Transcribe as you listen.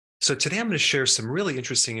So today I'm going to share some really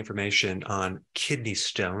interesting information on kidney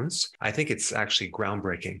stones. I think it's actually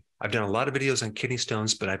groundbreaking. I've done a lot of videos on kidney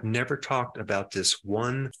stones, but I've never talked about this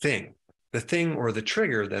one thing, the thing or the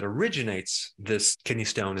trigger that originates this kidney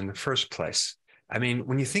stone in the first place. I mean,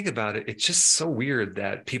 when you think about it, it's just so weird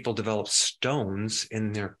that people develop stones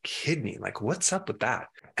in their kidney. Like, what's up with that?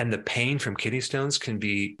 And the pain from kidney stones can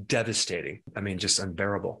be devastating. I mean, just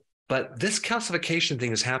unbearable. But this calcification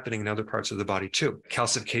thing is happening in other parts of the body too.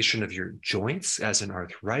 Calcification of your joints, as in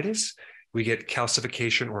arthritis. We get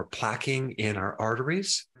calcification or plaquing in our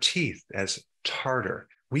arteries, teeth, as tartar.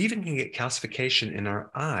 We even can get calcification in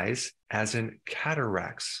our eyes, as in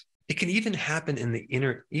cataracts. It can even happen in the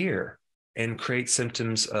inner ear and create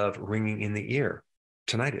symptoms of ringing in the ear,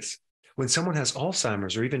 tinnitus. When someone has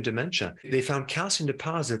Alzheimer's or even dementia, they found calcium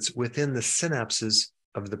deposits within the synapses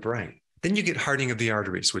of the brain. Then you get hardening of the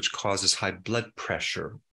arteries, which causes high blood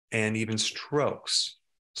pressure and even strokes.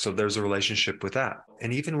 So there's a relationship with that.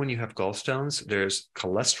 And even when you have gallstones, there's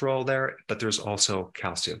cholesterol there, but there's also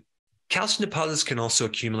calcium. Calcium deposits can also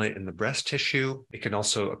accumulate in the breast tissue. It can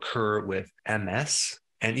also occur with MS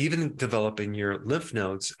and even develop in your lymph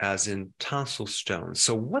nodes, as in tonsil stones.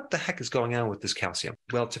 So what the heck is going on with this calcium?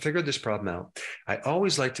 Well, to figure this problem out, I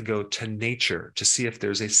always like to go to nature to see if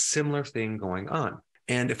there's a similar thing going on.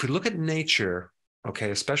 And if we look at nature, okay,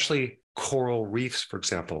 especially coral reefs, for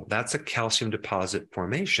example, that's a calcium deposit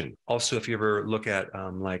formation. Also, if you ever look at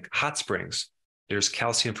like hot springs, there's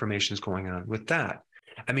calcium formations going on with that.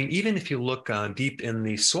 I mean, even if you look deep in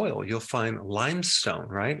the soil, you'll find limestone,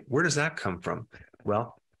 right? Where does that come from?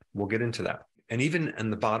 Well, we'll get into that. And even in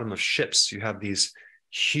the bottom of ships, you have these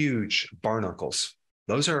huge barnacles.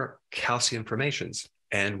 Those are calcium formations.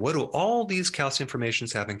 And what do all these calcium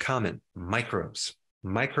formations have in common? Microbes.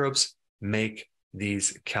 Microbes make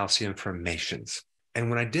these calcium formations. And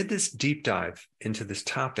when I did this deep dive into this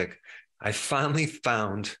topic, I finally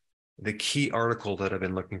found the key article that I've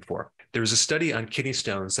been looking for. There was a study on kidney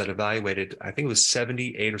stones that evaluated, I think it was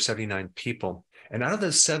 78 or 79 people. And out of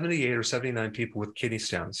those 78 or 79 people with kidney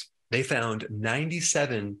stones, they found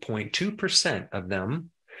 97.2% of them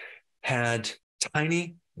had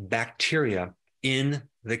tiny bacteria in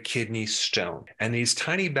the kidney stone. And these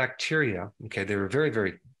tiny bacteria, okay, they were very,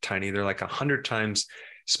 very tiny. They're like 100 times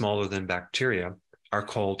smaller than bacteria, are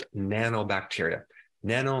called nanobacteria.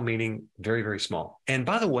 Nano meaning very, very small. And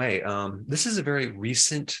by the way, this is a very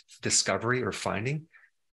recent discovery or finding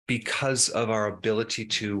because of our ability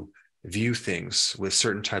to view things with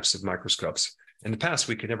certain types of microscopes. In the past,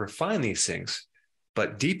 we could never find these things,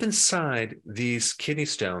 but deep inside these kidney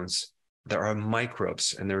stones, there are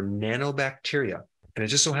microbes and they're nanobacteria. And it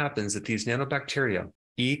just so happens that these nanobacteria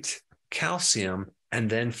eat calcium and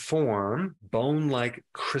then form bone-like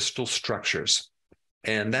crystal structures.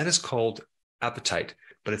 And that is called appetite,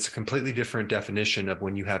 but it's a completely different definition of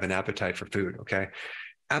when you have an appetite for food, okay?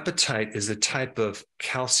 Appetite is a type of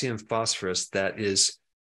calcium phosphorus that is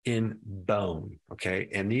in bone, okay?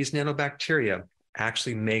 And these nanobacteria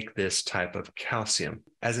actually make this type of calcium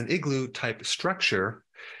as an igloo type structure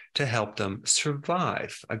to help them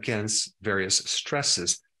survive against various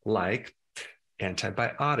stresses like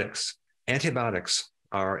antibiotics. Antibiotics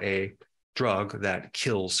are a drug that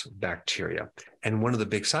kills bacteria. And one of the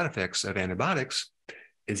big side effects of antibiotics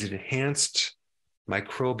is enhanced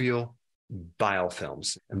microbial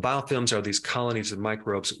biofilms. And biofilms are these colonies of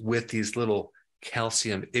microbes with these little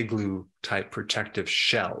calcium igloo type protective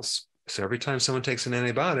shells. So every time someone takes an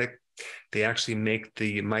antibiotic, they actually make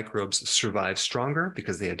the microbes survive stronger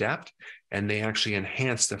because they adapt, and they actually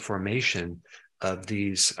enhance the formation of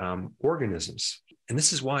these organisms. And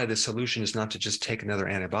this is why the solution is not to just take another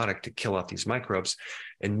antibiotic to kill off these microbes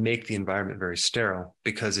and make the environment very sterile,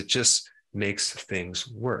 because it just makes things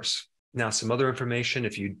worse. Now, some other information,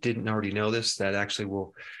 if you didn't already know this, that actually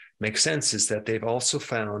will make sense, is that they've also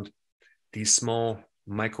found these small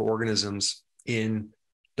microorganisms in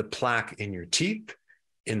the plaque in your teeth,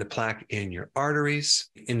 in the plaque in your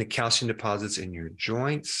arteries, in the calcium deposits in your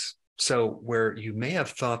joints. So where you may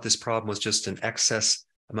have thought this problem was just an excess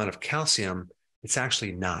amount of calcium, it's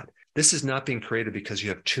actually not. This is not being created because you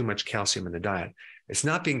have too much calcium in the diet. It's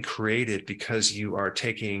not being created because you are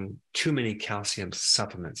taking too many calcium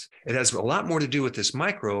supplements. It has a lot more to do with this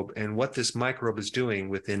microbe and what this microbe is doing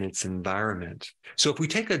within its environment. So if we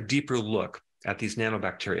take a deeper look at these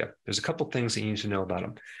nanobacteria, there's a couple things that you need to know about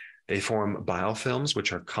them. They form biofilms,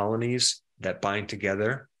 which are colonies that bind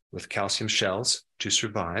together with calcium shells to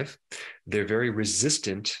survive. They're very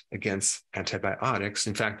resistant against antibiotics.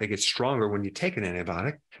 In fact, they get stronger when you take an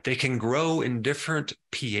antibiotic. They can grow in different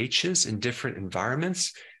pHs, in different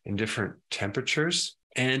environments, in different temperatures.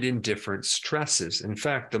 and in different stresses. In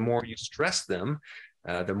fact, the more you stress them,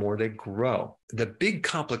 the more they grow. The big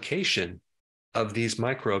complication of these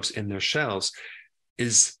microbes in their shells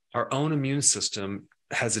is our own immune system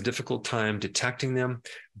has a difficult time detecting them,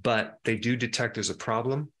 but they do detect there's a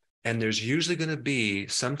problem. And there's usually going to be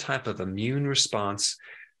some type of immune response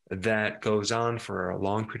that goes on for a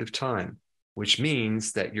long period of time, which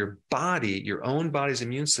means that your body, your own body's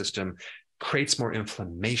immune system, creates more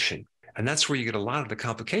inflammation. And that's where you get a lot of the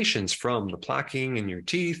complications from the plaquing in your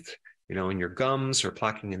teeth, in your gums, or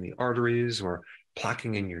plaquing in the arteries, or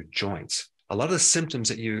plaquing in your joints. A lot of the symptoms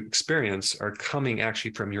that you experience are coming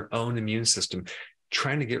actually from your own immune system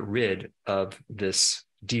trying to get rid of this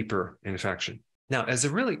deeper infection. Now, as a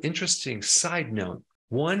really interesting side note,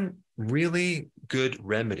 one really good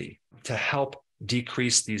remedy to help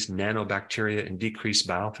decrease these nanobacteria and decrease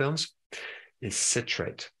biofilms is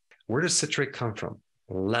citrate. Where does citrate come from?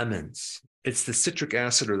 Lemons. It's the citric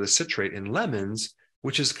acid or the citrate in lemons,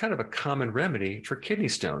 which is kind of a common remedy for kidney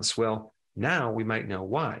stones. Well, now we might know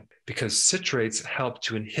why, because citrates help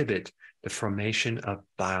to inhibit the formation of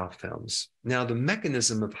biofilms. Now, the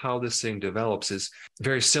mechanism of how this thing develops is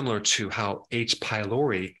very similar to how H.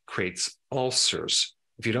 pylori creates ulcers.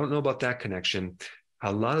 If you don't know about that connection,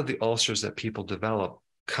 a lot of the ulcers that people develop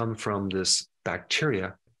come from this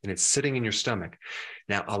bacteria, and it's sitting in your stomach.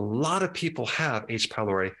 Now, a lot of people have H.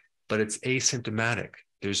 pylori, but it's asymptomatic.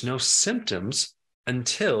 There's no symptoms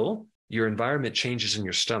until your environment changes in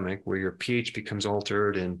your stomach, where your pH becomes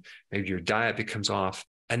altered and maybe your diet becomes off.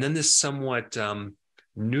 And then this somewhat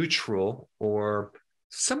neutral or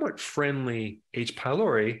somewhat friendly H.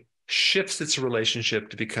 pylori shifts its relationship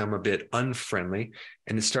to become a bit unfriendly,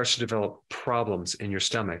 and it starts to develop problems in your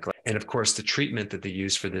stomach. And of course, the treatment that they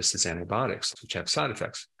use for this is antibiotics, which have side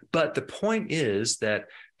effects. But the point is that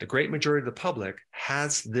the great majority of the public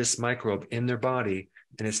has this microbe in their body,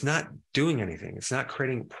 and it's not doing anything. It's not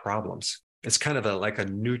creating problems. It's kind of like a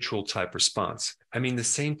neutral type response. I mean, the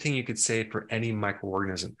same thing you could say for any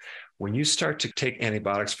microorganism. When you start to take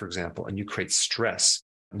antibiotics, for example, and you create stress,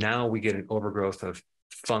 now we get an overgrowth of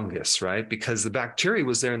fungus, right? Because the bacteria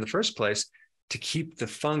was there in the first place to keep the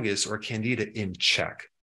fungus or candida in check.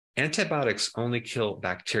 Antibiotics only kill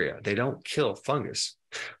bacteria. They don't kill fungus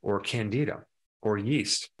or candida or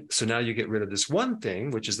yeast. So now you get rid of this one thing,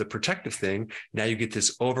 which is the protective thing. Now you get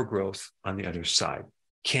this overgrowth on the other side.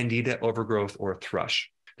 Candida overgrowth or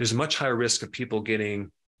thrush. There's a much higher risk of people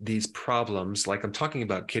getting these problems, like I'm talking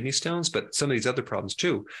about kidney stones, but some of these other problems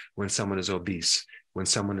too, when someone is obese, when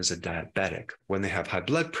someone is a diabetic, when they have high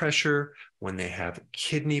blood pressure, when they have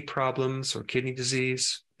kidney problems or kidney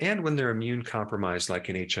disease, and when they're immune compromised, like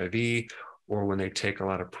in HIV, or when they take a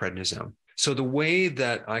lot of prednisone. So the way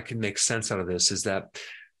that I can make sense out of this is that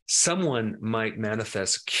someone might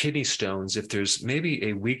manifest kidney stones if there's maybe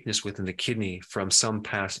a weakness within the kidney from some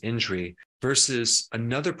past injury versus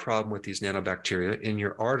another problem with these nanobacteria in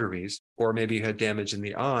your arteries, or maybe you had damage in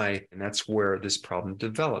the eye, and that's where this problem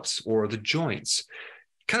develops, or the joints.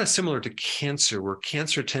 Kind of similar to cancer, where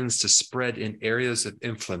cancer tends to spread in areas of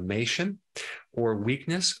inflammation or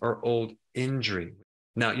weakness or old injury.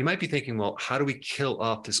 Now, you might be thinking, well, how do we kill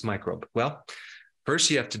off this microbe? Well, first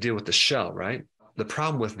you have to deal with the shell, right? The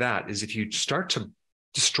problem with that is if you start to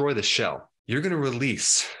destroy the shell, you're going to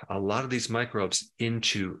release a lot of these microbes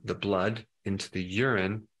into the blood, into the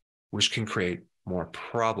urine, which can create more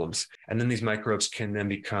problems. And then these microbes can then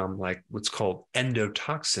become like what's called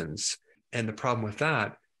endotoxins. And the problem with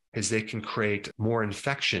that is they can create more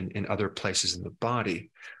infection in other places in the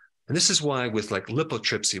body. And this is why with like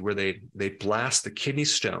lithotripsy, where they blast the kidney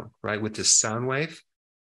stone, right, with this sound wave,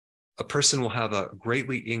 a person will have a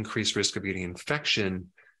greatly increased risk of getting infection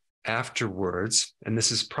afterwards. And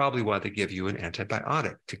this is probably why they give you an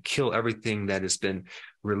antibiotic to kill everything that has been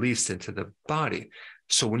released into the body.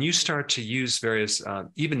 So when you start to use various,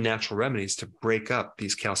 even natural remedies to break up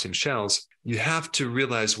these calcium shells, you have to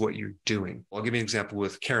realize what you're doing. I'll give you an example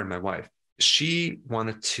with Karen, my wife. She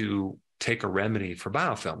wanted to take a remedy for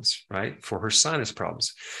biofilms, right, for her sinus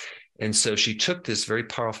problems. And so she took this very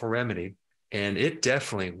powerful remedy, and it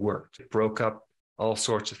definitely worked. It broke up all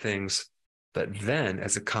sorts of things. But then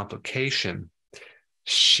as a complication,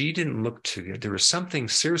 she didn't look too good. There was something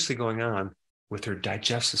seriously going on with her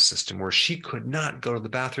digestive system where she could not go to the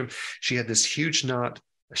bathroom. She had this huge knot.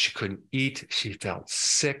 She couldn't eat. She felt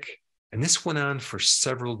sick. And this went on for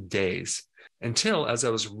several days until, as I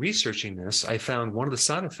was researching this, I found one of the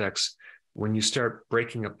side effects when you start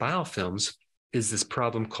breaking up biofilms is this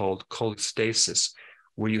problem called cholestasis,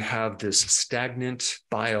 where you have this stagnant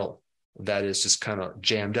bile that is just kind of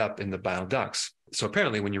jammed up in the bile ducts. So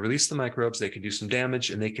apparently when you release the microbes, they can do some damage,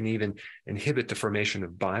 and they can even inhibit the formation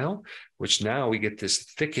of bile, which now we get this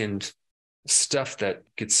thickened stuff that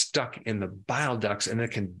gets stuck in the bile ducts, and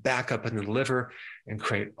it can back up in the liver and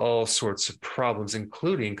create all sorts of problems,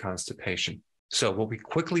 including constipation. So what we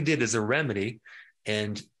quickly did as a remedy,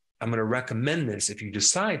 and I'm going to recommend this if you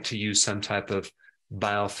decide to use some type of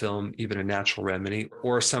biofilm, even a natural remedy,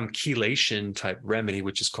 or some chelation type remedy,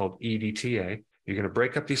 which is called EDTA. You're going to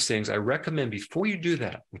break up these things. I recommend before you do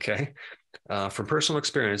that, okay, from personal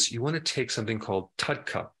experience, you want to take something called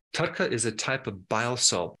TUDCA. TUDCA is a type of bile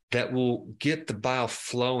salt that will get the bile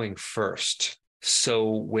flowing first. So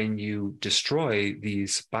when you destroy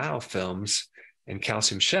these biofilms and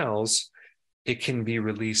calcium shells, it can be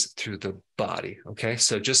released through the body, okay?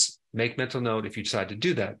 So just make mental note if you decide to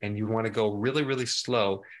do that, and you want to go really, really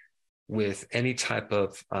slow with any type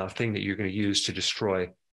of thing that you're going to use to destroy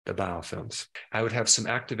the biofilms. I would have some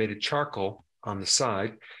activated charcoal on the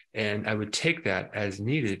side, and I would take that as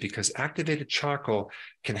needed, because activated charcoal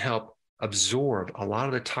can help absorb a lot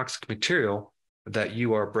of the toxic material that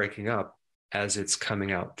you are breaking up as it's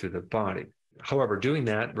coming out through the body. However, doing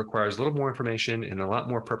that requires a little more information and a lot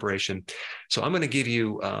more preparation. So I'm going to give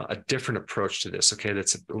you a different approach to this, okay?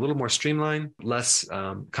 That's a little more streamlined, less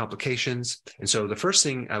complications. And so the first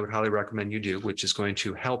thing I would highly recommend you do, which is going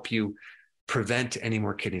to help you prevent any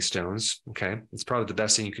more kidney stones, okay? It's probably the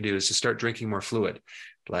best thing you can do, is to start drinking more fluid,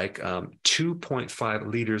 like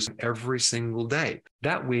 2.5 liters every single day.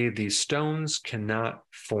 That way these stones cannot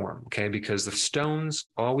form, okay? Because the stones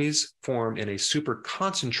always form in a super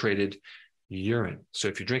concentrated urine. So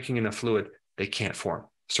if you're drinking enough fluid, they can't form.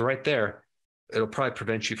 So right there, it'll probably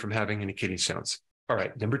prevent you from having any kidney stones. All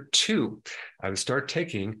right, number 2, I would start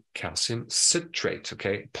taking calcium citrate,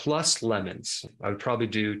 okay, plus lemons. I would probably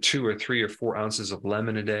do 2 or 3 or 4 ounces of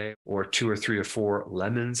lemon a day, or 2 or 3 or 4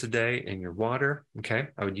 lemons a day in your water, okay?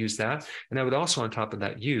 I would use that. And I would also, on top of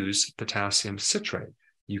that, use potassium citrate.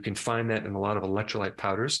 You can find that in a lot of electrolyte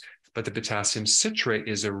powders, but the potassium citrate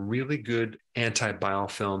is a really good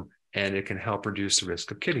anti-biofilm, and it can help reduce the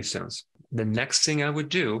risk of kidney stones. The next thing I would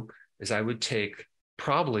do is I would take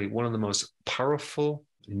probably one of the most powerful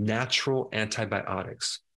natural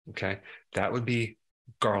antibiotics, okay? That would be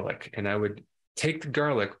garlic. And I would take the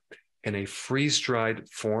garlic in a freeze-dried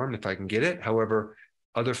form if I can get it. However,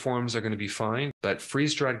 other forms are going to be fine, but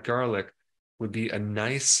freeze-dried garlic would be a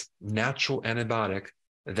nice natural antibiotic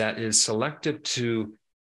that is selective to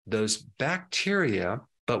those bacteria,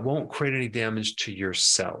 but won't create any damage to your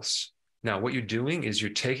cells. Now, what you're doing is you're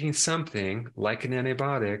taking something like an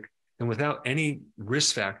antibiotic, and without any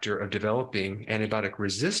risk factor of developing antibiotic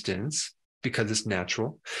resistance, because it's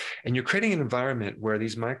natural, and you're creating an environment where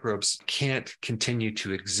these microbes can't continue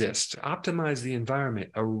to exist. Optimize the environment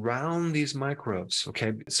around these microbes,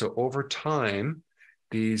 okay? So over time,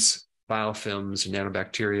 these biofilms and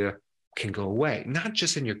nanobacteria can go away, not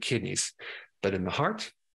just in your kidneys, but in the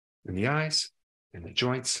heart, in the eyes, in the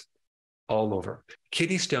joints, all over.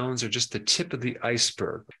 Kidney stones are just the tip of the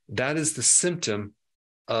iceberg. That is the symptom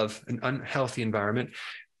of an unhealthy environment,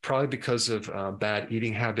 probably because of bad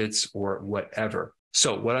eating habits or whatever.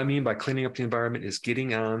 So what I mean by cleaning up the environment is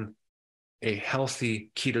getting on a healthy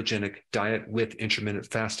ketogenic diet with intermittent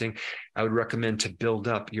fasting. I would recommend to build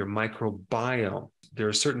up your microbiome. There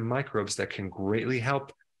are certain microbes that can greatly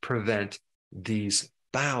help prevent these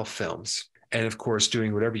biofilms. And of course,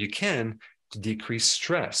 doing whatever you can to decrease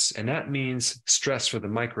stress. And that means stress for the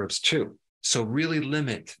microbes too. So really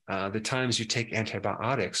limit the times you take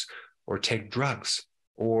antibiotics or take drugs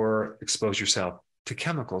or expose yourself to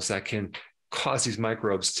chemicals that can cause these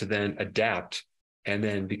microbes to then adapt and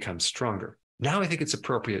then become stronger. Now I think it's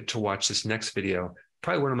appropriate to watch this next video,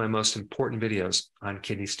 probably one of my most important videos on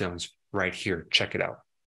kidney stones right here. Check it out.